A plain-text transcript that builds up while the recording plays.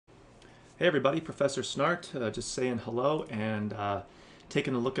Hey everybody, Professor Snart, just saying hello and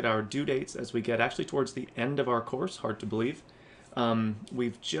taking a look at our due dates as we get actually towards the end of our course, hard to believe.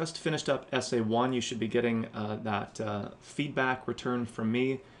 We've just finished up Essay 1. You should be getting that feedback return from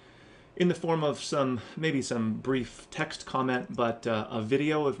me in the form of maybe some brief text comment, but a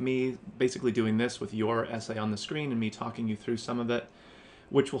video of me basically doing this with your essay on the screen and me talking you through some of it,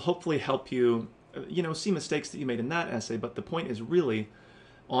 which will hopefully help you, see mistakes that you made in that essay, but the point is really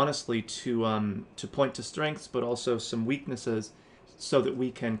honestly to point to strengths, but also some weaknesses, so that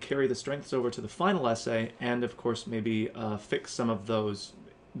we can carry the strengths over to the final essay, and of course maybe fix some of those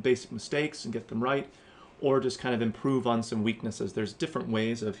basic mistakes and get them right, or just kind of improve on some weaknesses. There's different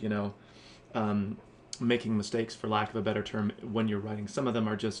ways of making mistakes, for lack of a better term, when you're writing. Some of them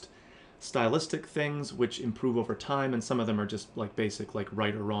are just stylistic things which improve over time, and some of them are just like basic, like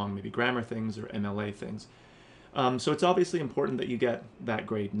right or wrong, maybe grammar things or MLA things. So it's obviously important that you get that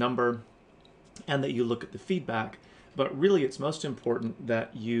grade number and that you look at the feedback, but really it's most important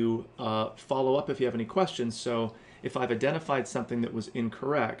that you follow up if you have any questions. So if I've identified something that was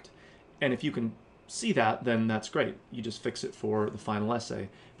incorrect, and if you can see that, then that's great. You just fix it for the final essay.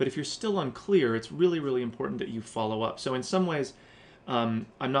 But if you're still unclear, it's really, really important that you follow up. So in some ways, I'm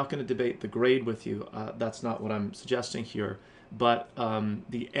not going to debate the grade with you. That's not what I'm suggesting here. But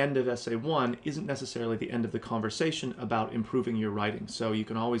the end of Essay 1 isn't necessarily the end of the conversation about improving your writing. So you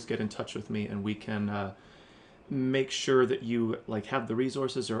can always get in touch with me, and we can make sure that you have the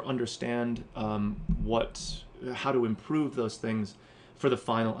resources or understand how to improve those things for the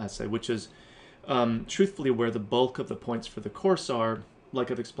final essay, which is truthfully where the bulk of the points for the course are. Like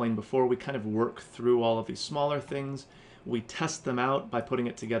I've explained before, we kind of work through all of these smaller things. We test them out by putting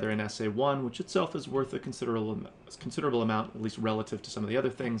it together in Essay 1, which itself is worth a considerable amount, at least relative to some of the other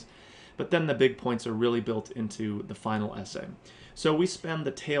things. But then the big points are really built into the final essay. So we spend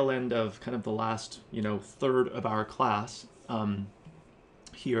the tail end of kind of the last, third of our class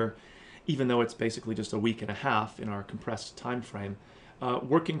here, even though it's basically just a week and a half in our compressed time frame,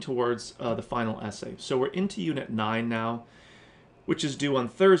 working towards the final essay. So we're into Unit 9 now, which is due on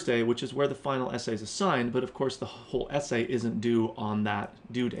Thursday, which is where the final essay is assigned, but of course the whole essay isn't due on that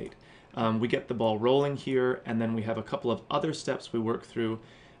due date. We get the ball rolling here, and then we have a couple of other steps we work through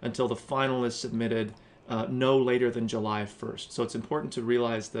until the final is submitted no later than July 1st. So it's important to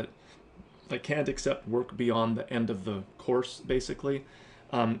realize that I can't accept work beyond the end of the course, basically.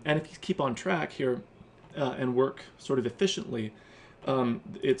 And if you keep on track here and work sort of efficiently,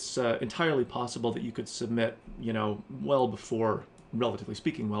 it's entirely possible that you could submit, relatively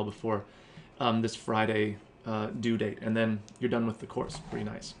speaking, well before this Friday due date, and then you're done with the course. Pretty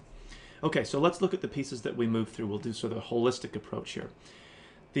nice. Okay, so let's look at the pieces that we move through. We'll do sort of a holistic approach here.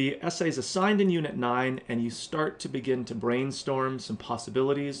 The essay is assigned in Unit 9, and you start to begin to brainstorm some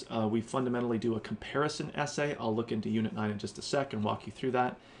possibilities. We fundamentally do a comparison essay. I'll look into Unit 9 in just a sec and walk you through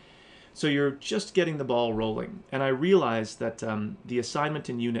that. So you're just getting the ball rolling. And I realize that the assignment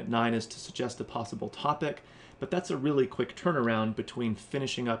in Unit 9 is to suggest a possible topic, but that's a really quick turnaround between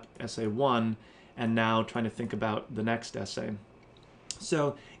finishing up Essay 1 and now trying to think about the next essay.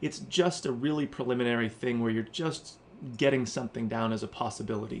 So it's just a really preliminary thing where you're just getting something down as a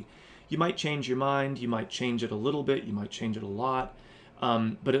possibility. You might change your mind, you might change it a little bit, you might change it a lot,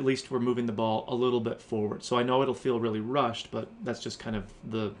 but at least we're moving the ball a little bit forward. So I know it'll feel really rushed, but that's just kind of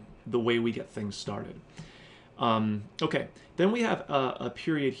the way we get things started. Okay, then we have a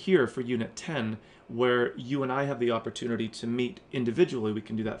period here for Unit 10 where you and I have the opportunity to meet individually. We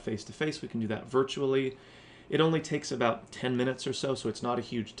can do that face-to-face, we can do that virtually. It only takes about 10 minutes or so, so it's not a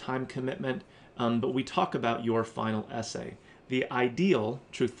huge time commitment, but we talk about your final essay. The ideal,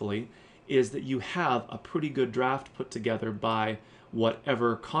 truthfully, is that you have a pretty good draft put together by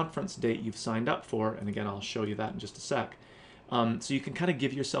whatever conference date you've signed up for, and again, I'll show you that in just a sec. So you can kind of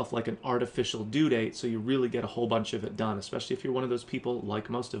give yourself like an artificial due date so you really get a whole bunch of it done, especially if you're one of those people, like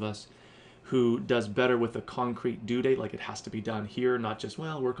most of us, who does better with a concrete due date, like it has to be done here, not just,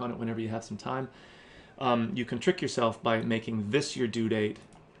 well, work on it whenever you have some time. You can trick yourself by making this your due date,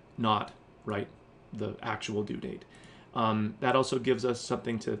 not the actual due date. That also gives us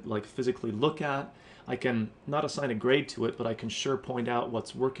something to physically look at. I can not assign a grade to it, but I can sure point out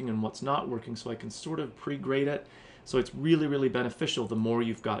what's working and what's not working, so I can sort of pre-grade it. So it's really, really beneficial the more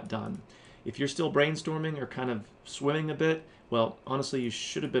you've got done. If you're still brainstorming or kind of swimming a bit, well, honestly, you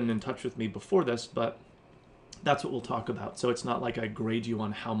should have been in touch with me before this, but that's what we'll talk about. So it's not like I grade you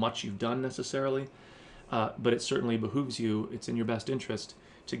on how much you've done necessarily, but it certainly behooves you, it's in your best interest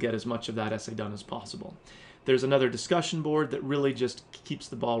to get as much of that essay done as possible. There's another discussion board that really just keeps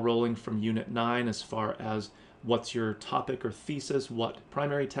the ball rolling from Unit 9 as far as what's your topic or thesis, what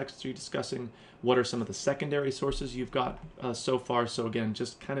primary texts are you discussing, what are some of the secondary sources you've got so far. So again,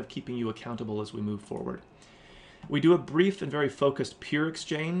 just kind of keeping you accountable as we move forward. We do a brief and very focused peer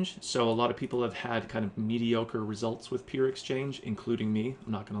exchange. So a lot of people have had kind of mediocre results with peer exchange, including me,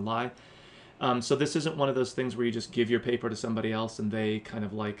 I'm not going to lie. So this isn't one of those things where you just give your paper to somebody else and they kind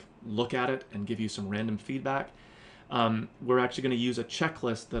of like look at it and give you some random feedback. We're actually going to use a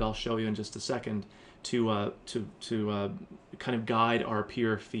checklist that I'll show you in just a second to kind of guide our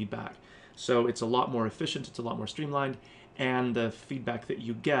peer feedback. So it's a lot more efficient, it's a lot more streamlined, and the feedback that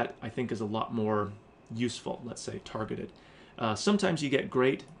you get, I think, is a lot more useful, let's say targeted. Sometimes you get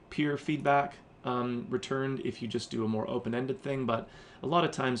great peer feedback returned if you just do a more open-ended thing, but a lot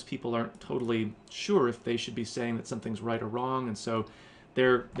of times people aren't totally sure if they should be saying that something's right or wrong, and so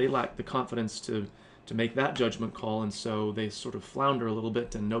they lack the confidence to make that judgment call, and so they sort of flounder a little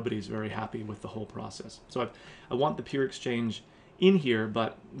bit, and nobody's very happy with the whole process. So I want the peer exchange in here,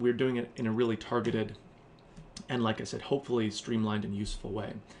 but we're doing it in a really targeted and, like I said, hopefully streamlined and useful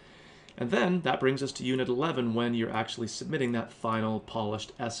way. And then that brings us to Unit 11, when you're actually submitting that final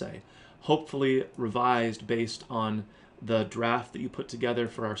polished essay, hopefully revised based on the draft that you put together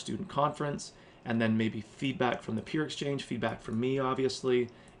for our student conference, and then maybe feedback from the peer exchange, feedback from me, obviously.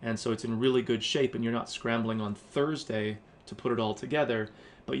 And so it's in really good shape, and you're not scrambling on Thursday to put it all together,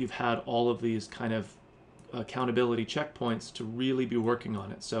 but you've had all of these kind of accountability checkpoints to really be working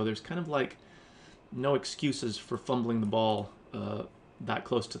on it. So there's kind of like no excuses for fumbling the ball that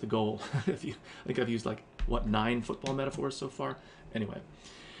close to the goal. I think I've used like, what, 9 football metaphors so far? Anyway.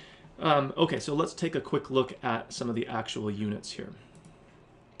 Okay, so let's take a quick look at some of the actual units here.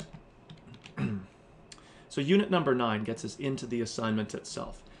 So unit number 9 gets us into the assignment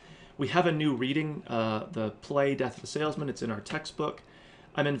itself. We have a new reading, the play Death of a Salesman. It's in our textbook.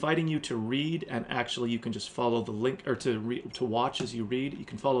 I'm inviting you to read, and actually you can just follow the link, or to watch as you read. You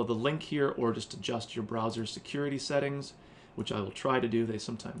can follow the link here, or just adjust your browser security settings, which I will try to do. They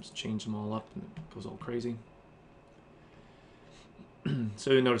sometimes change them all up and it goes all crazy.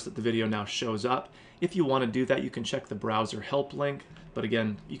 So you'll notice that the video now shows up. If you want to do that, you can check the browser help link, but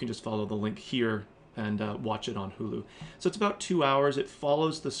again, you can just follow the link here and watch it on Hulu. So it's about 2 hours. It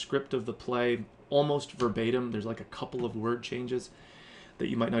follows the script of the play almost verbatim. There's like a couple of word changes that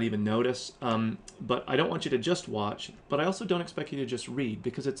you might not even notice. But I don't want you to just watch, but I also don't expect you to just read,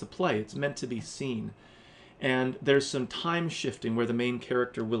 because it's a play. It's meant to be seen. And there's some time shifting where the main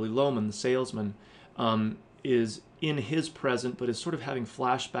character, Willie Loman, the salesman, is in his present, but is sort of having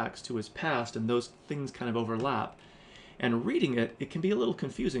flashbacks to his past, and those things kind of overlap. And reading it, it can be a little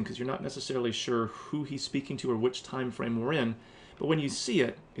confusing because you're not necessarily sure who he's speaking to or which time frame we're in. But when you see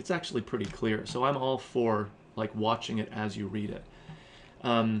it, it's actually pretty clear. So I'm all for like watching it as you read it.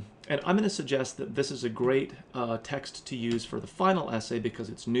 And I'm going to suggest that this is a great text to use for the final essay because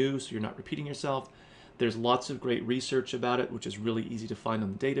it's new, so you're not repeating yourself. There's lots of great research about it, which is really easy to find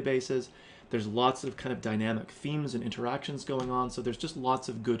on the databases. There's lots of kind of dynamic themes and interactions going on, so there's just lots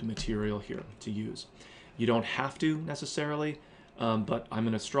of good material here to use. You don't have to necessarily, but I'm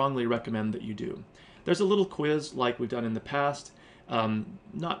going to strongly recommend that you do. There's a little quiz like we've done in the past,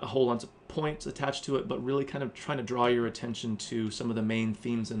 not a whole lot of points attached to it, but really kind of trying to draw your attention to some of the main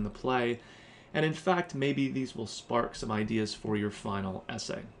themes in the play. And in fact, maybe these will spark some ideas for your final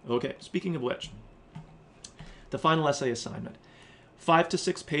essay. Okay, speaking of which, the final essay assignment. 5 to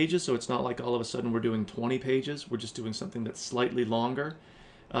 6 pages, so it's not like all of a sudden we're doing 20 pages. We're just doing something that's slightly longer.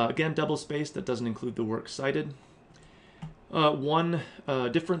 Again, double-spaced, that doesn't include the works cited. One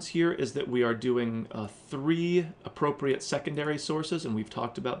difference here is that we are doing 3 appropriate secondary sources, and we've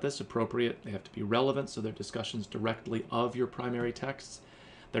talked about this. Appropriate, they have to be relevant, so they're discussions directly of your primary texts.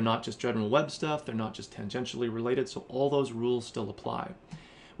 They're not just general web stuff, they're not just tangentially related, so all those rules still apply.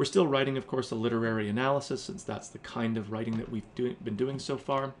 We're still writing, of course, a literary analysis, since that's the kind of writing that we've been doing so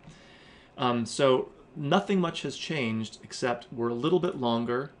far. So nothing much has changed, except we're a little bit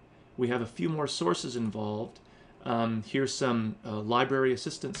longer. We have a few more sources involved. Here's some library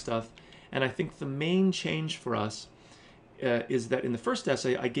assistant stuff. And I think the main change for us is that in the first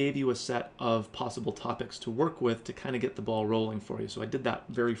essay, I gave you a set of possible topics to work with to kind of get the ball rolling for you. So I did that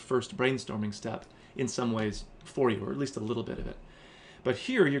very first brainstorming step in some ways for you, or at least a little bit of it. But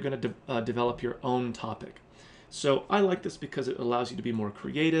here, you're going to develop your own topic. So I like this because it allows you to be more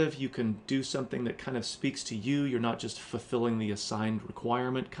creative. You can do something that kind of speaks to you. You're not just fulfilling the assigned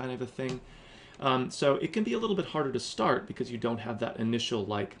requirement kind of a thing. So it can be a little bit harder to start because you don't have that initial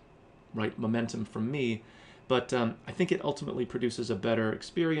momentum from me. But I think it ultimately produces a better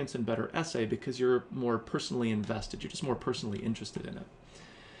experience and better essay because you're more personally invested. You're just more personally interested in it.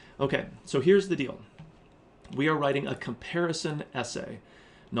 Okay, so here's the deal. We are writing a comparison essay,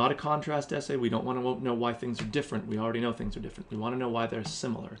 not a contrast essay. We don't want to know why things are different. We already know things are different. We want to know why they're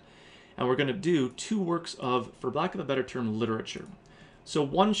similar. And we're going to do two works of, for lack of a better term, literature. So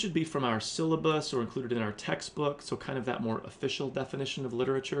one should be from our syllabus or included in our textbook, so kind of that more official definition of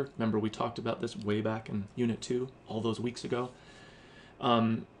literature. Remember, we talked about this way back in Unit 2, all those weeks ago.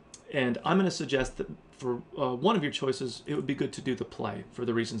 And I'm going to suggest that for one of your choices, it would be good to do the play for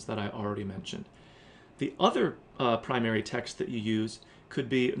the reasons that I already mentioned. The other primary text that you use could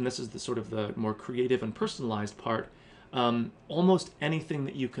be, and this is the sort of the more creative and personalized part, almost anything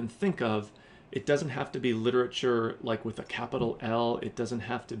that you can think of. It doesn't have to be literature like with a capital L. It doesn't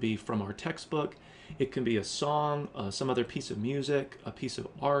have to be from our textbook. It can be a song, some other piece of music, a piece of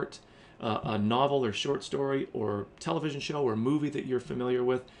art, a novel or short story or television show or movie that you're familiar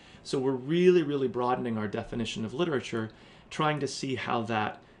with. So we're really, really broadening our definition of literature, trying to see how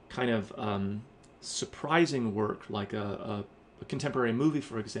that kind of surprising work, like a contemporary movie,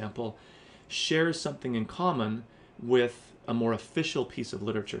 for example, shares something in common with a more official piece of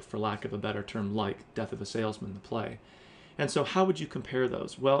literature, for lack of a better term, like Death of a Salesman, the play. And so how would you compare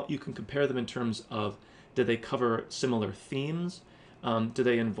those? Well, you can compare them in terms of, do they cover similar themes? Do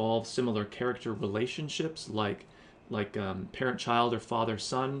they involve similar character relationships, like parent-child or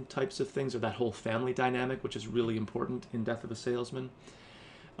father-son types of things, or that whole family dynamic, which is really important in Death of a Salesman?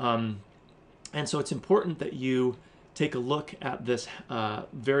 And so it's important that you take a look at this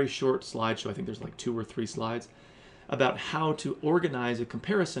very short slideshow. I think there's like 2 or 3 slides about how to organize a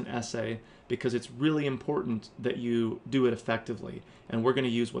comparison essay, because it's really important that you do it effectively. And we're going to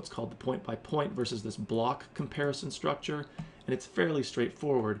use what's called the point-by-point versus this block comparison structure, and it's fairly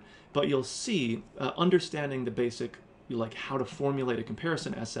straightforward. But you'll see understanding the basic, like how to formulate a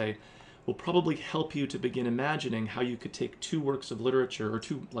comparison essay, will probably help you to begin imagining how you could take 2 works of literature, or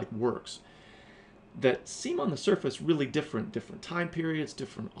 2 like works that seem on the surface really different time periods,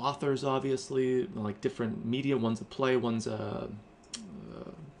 different authors, obviously, like different media. One's a play, one's a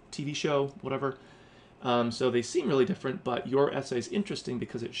TV show, whatever. So they seem really different, but your essay is interesting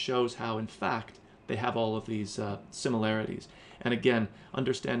because it shows how, in fact, they have all of these similarities. And again,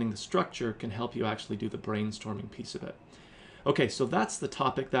 understanding the structure can help you actually do the brainstorming piece of it. Okay, so that's the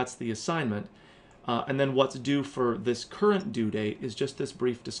topic, that's the assignment. And then what's due for this current due date is just this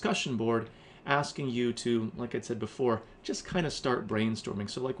brief discussion board asking you to, like I said before, just kind of start brainstorming.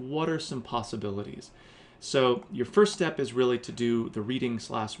 So like, what are some possibilities? So your first step is really to do the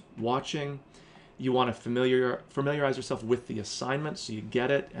reading/watching. You want to familiarize yourself with the assignment so you get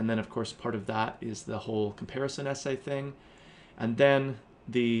it. And then, of course, part of that is the whole comparison essay thing. And then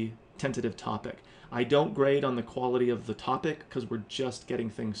the tentative topic. I don't grade on the quality of the topic because we're just getting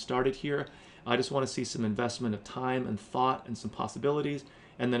things started here. I just want to see some investment of time and thought and some possibilities.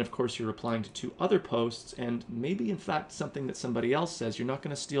 And then, of course, you're replying to 2 other posts, and maybe, in fact, something that somebody else says. You're not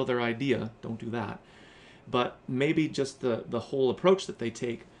going to steal their idea. Don't do that. But maybe just the whole approach that they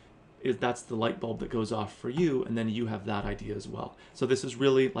take, that's the light bulb that goes off for you, and then you have that idea as well. So this is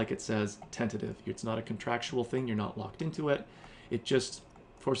really, like it says, tentative. It's not a contractual thing. You're not locked into it. It just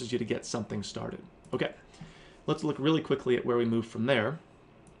forces you to get something started. Okay, let's look really quickly at where we move from there.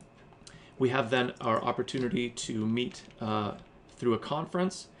 We have then our opportunity to meet through a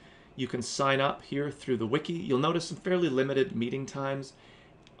conference. You can sign up here through the wiki. You'll notice some fairly limited meeting times.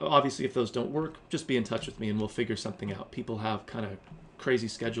 Obviously, if those don't work, just be in touch with me and we'll figure something out. People have kind of crazy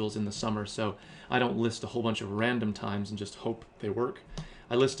schedules in the summer, so I don't list a whole bunch of random times and just hope they work.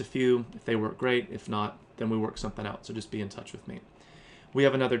 I list a few. If they work, great. If not, then we work something out, so just be in touch with me. We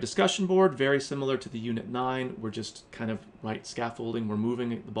have another discussion board, very similar to the Unit 9. We're just kind of, scaffolding. We're moving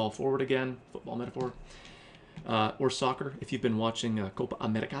the ball forward again, football metaphor. Or soccer, if you've been watching Copa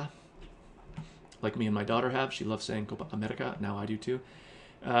America, like me and my daughter have. She loves saying Copa America. Now I do too.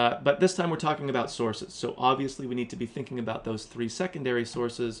 But this time we're talking about sources. So obviously we need to be thinking about those 3 secondary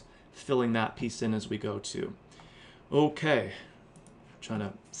sources, filling that piece in as we go too. Okay, I'm trying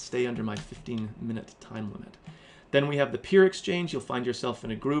to stay under my 15-minute time limit. Then we have the peer exchange. You'll find yourself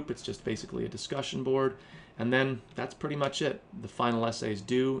in a group. It's just basically a discussion board. And then that's pretty much it. The final essay is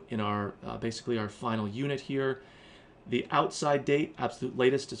due in our basically our final unit here. The outside date, absolute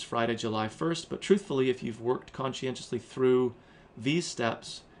latest, is Friday, July 1st. But truthfully, if you've worked conscientiously through these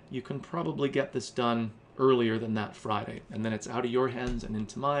steps, you can probably get this done earlier than that Friday. And then it's out of your hands and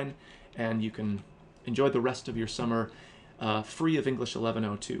into mine, and you can enjoy the rest of your summer free of English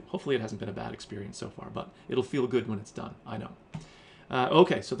 1102. Hopefully it hasn't been a bad experience so far, but it'll feel good when it's done, I know.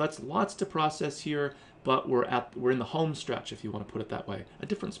 Okay, so that's lots to process here, but we're in the home stretch, if you want to put it that way, a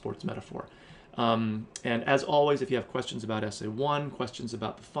different sports metaphor. And as always, if you have questions about Essay 1, questions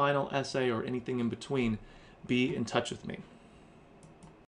about the final essay, or anything in between, be in touch with me.